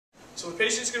So the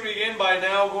patient's going to begin by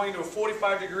now going to a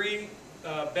 45-degree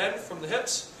bend from the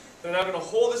hips. They're now going to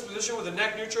hold this position with the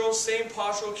neck neutral, same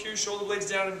postural cue, shoulder blades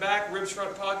down and back, ribs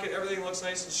front pocket, everything looks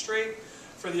nice and straight.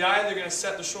 For the eye, they're going to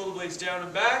set the shoulder blades down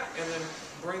and back, and then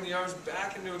bring the arms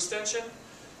back into extension,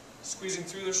 squeezing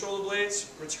through the shoulder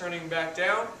blades, returning back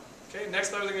down. Okay,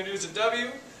 next letter they're going to do is a W.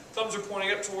 Thumbs are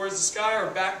pointing up towards the sky or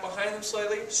back behind them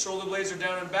slightly. Shoulder blades are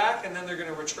down and back, and then they're going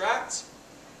to retract,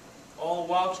 all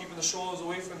the while keeping the shoulders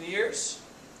away from the ears.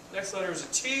 Next letter is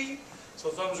a T. So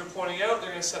thumbs are pointing out, they're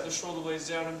going to set the shoulder blades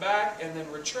down and back, and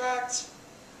then retract,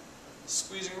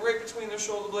 squeezing right between their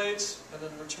shoulder blades, and then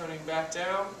returning back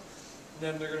down. And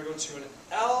then they're going to go to an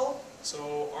L.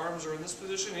 So arms are in this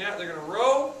position. Yeah, they're going to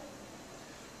row,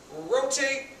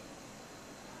 rotate,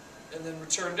 and then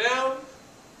return down,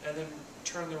 and then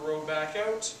turn the row back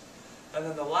out. And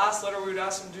then the last letter we would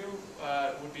ask them to do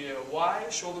would be a Y.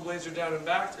 Shoulder blades are down and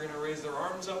back. They're going to raise their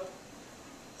arms up,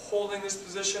 holding this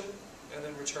position, and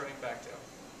then returning back down.